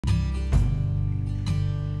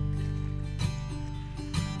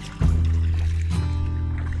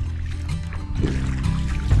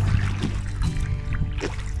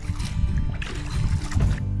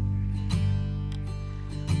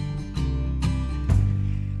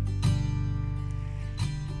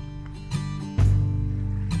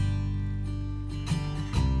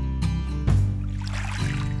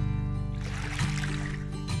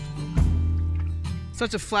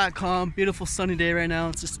Such a flat, calm, beautiful sunny day right now.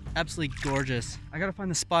 It's just absolutely gorgeous. I gotta find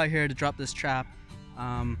the spot here to drop this trap.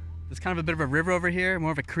 There's kind of a bit of a river over here,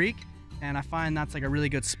 more of a creek, and I find that's like a really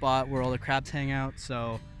good spot where all the crabs hang out.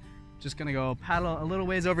 So just gonna go paddle a little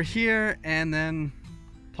ways over here and then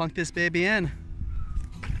plunk this baby in.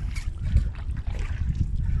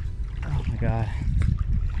 Oh my God.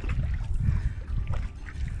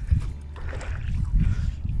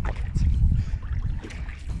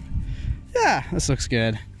 Yeah, this looks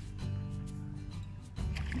good.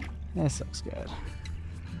 This looks good.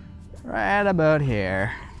 Right about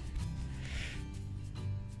here.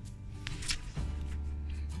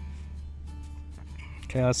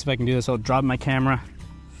 Okay, let's see if I can do this. I'll drop my camera.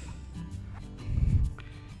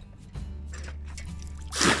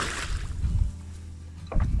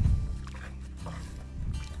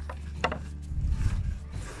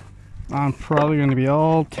 I'm probably going to be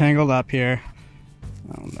all tangled up here.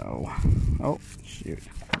 Oh no. Oh, shoot.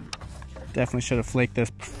 Definitely should have flaked this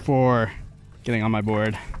before getting on my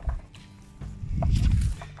board.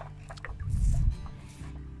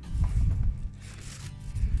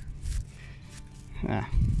 Ah.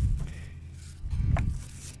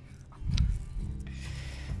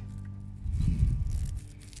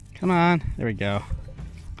 Come on. There we go.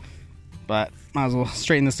 But might as well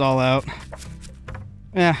straighten this all out.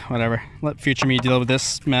 Yeah, whatever. Let future me deal with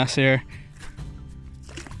this mess here.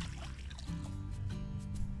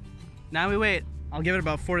 Now we wait. I'll give it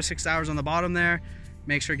about 4 to 6 hours on the bottom there.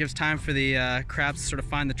 Make sure it gives time for the crabs to sort of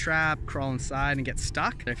find the trap, crawl inside and get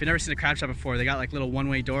stuck. If you've never seen a crab trap before, they got like little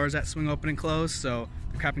one-way doors that swing open and close, so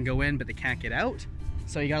the crab can go in, but they can't get out.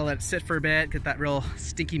 So you gotta let it sit for a bit, get that real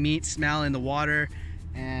stinky meat smell in the water,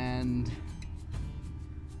 and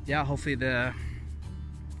yeah, hopefully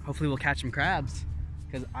we'll catch some crabs,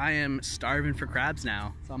 because I am starving for crabs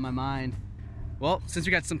now. It's on my mind. Well, since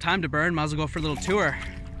we got some time to burn, might as well go for a little tour.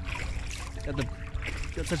 Got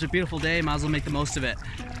such a beautiful day, might as well make the most of it.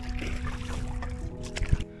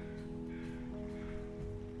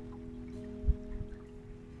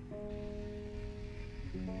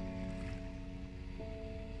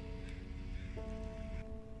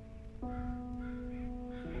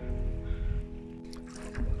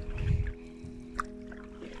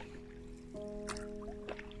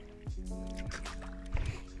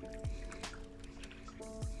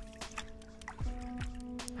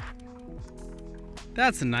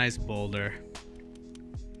 That's a nice boulder.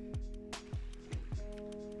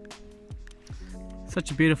 Such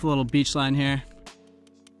a beautiful little beach line here.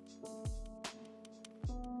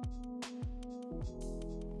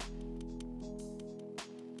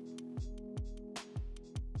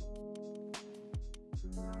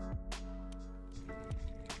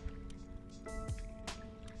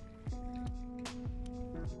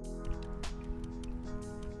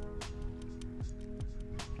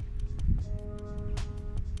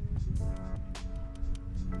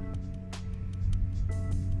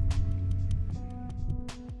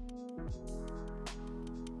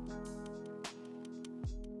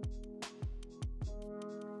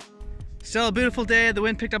 Still a beautiful day. The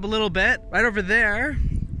wind picked up a little bit. Right over there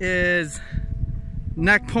is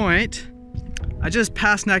Neck Point. I just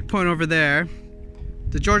passed Neck Point over there.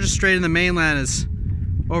 The Georgia Strait and the mainland is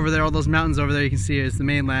over there. All those mountains over there you can see is the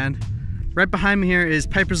mainland. Right behind me here is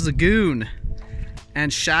Piper's Lagoon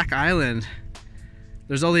and Shack Island.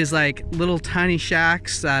 There's all these like little tiny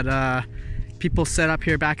shacks that people set up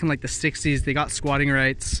here back in like the 60s. They got squatting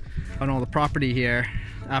rights on all the property here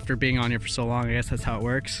after being on here for so long. I guess that's how it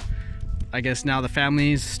works. I guess now the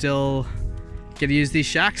families still get to use these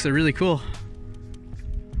shacks. They're really cool.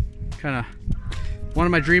 Kind of one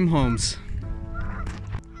of my dream homes.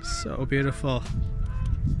 So beautiful.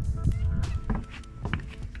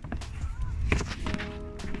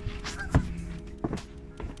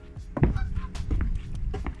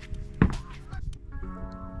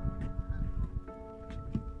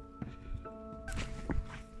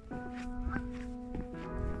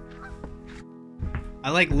 I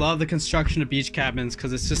love the construction of beach cabins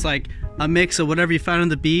because it's just like a mix of whatever you found on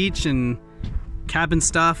the beach and cabin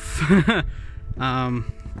stuff. This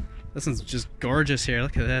one's just gorgeous here.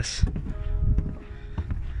 Look at this.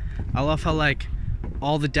 I love how like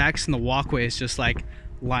all the decks and the walkways just like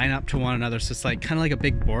line up to one another, so it's like kind of like a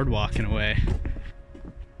big boardwalk in a way.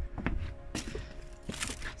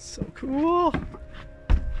 So cool.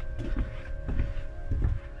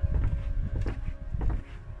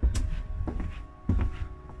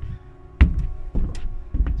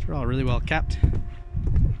 They're all really well kept.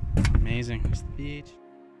 Amazing. There's the beach.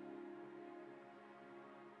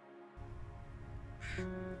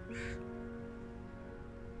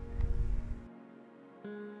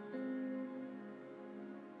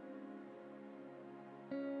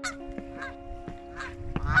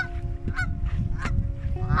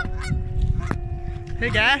 Hey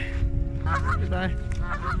guy. Goodbye.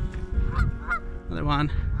 Another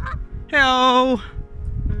one. Hello.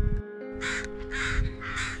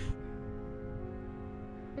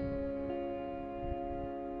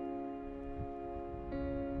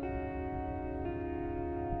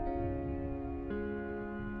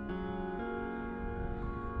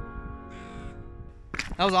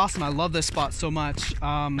 That was awesome. I love this spot so much.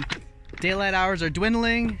 Daylight hours are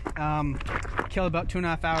dwindling. Killed about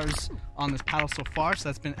 2.5 hours on this paddle so far, so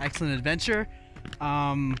that's been an excellent adventure.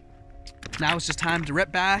 Now it's just time to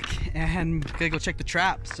rip back and gotta go check the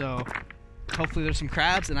trap. So hopefully there's some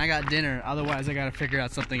crabs and I got dinner. Otherwise I gotta figure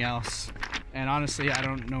out something else. And honestly, I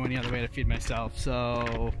don't know any other way to feed myself,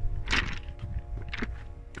 so...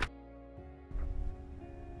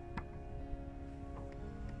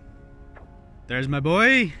 There's my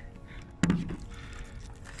boy.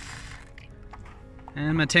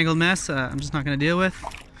 And my tangled mess, I'm just not gonna deal with.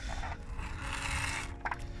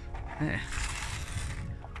 Hey.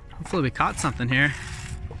 Hopefully we caught something here.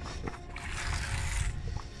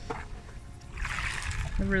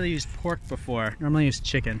 Never really used pork before. Normally used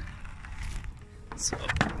chicken. So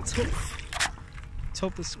let's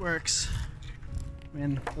hope this works.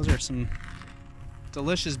 Man, those are some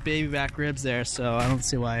delicious baby back ribs there, so I don't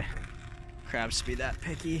see why crabs should be that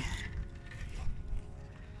picky.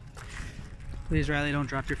 Please, Riley, don't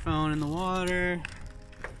drop your phone in the water.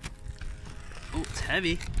 Oh, it's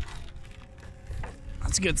heavy.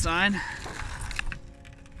 That's a good sign.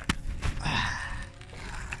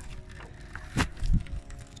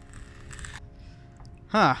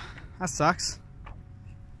 Huh, that sucks.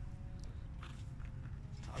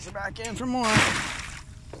 Toss it back in for more.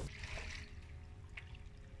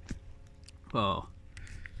 Whoa.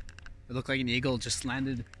 It looked like an eagle just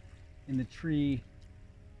landed in the tree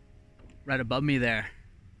right above me there.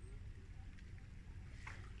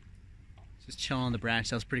 Just chilling on the branch.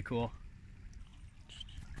 That was pretty cool.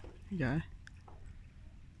 Hey guy.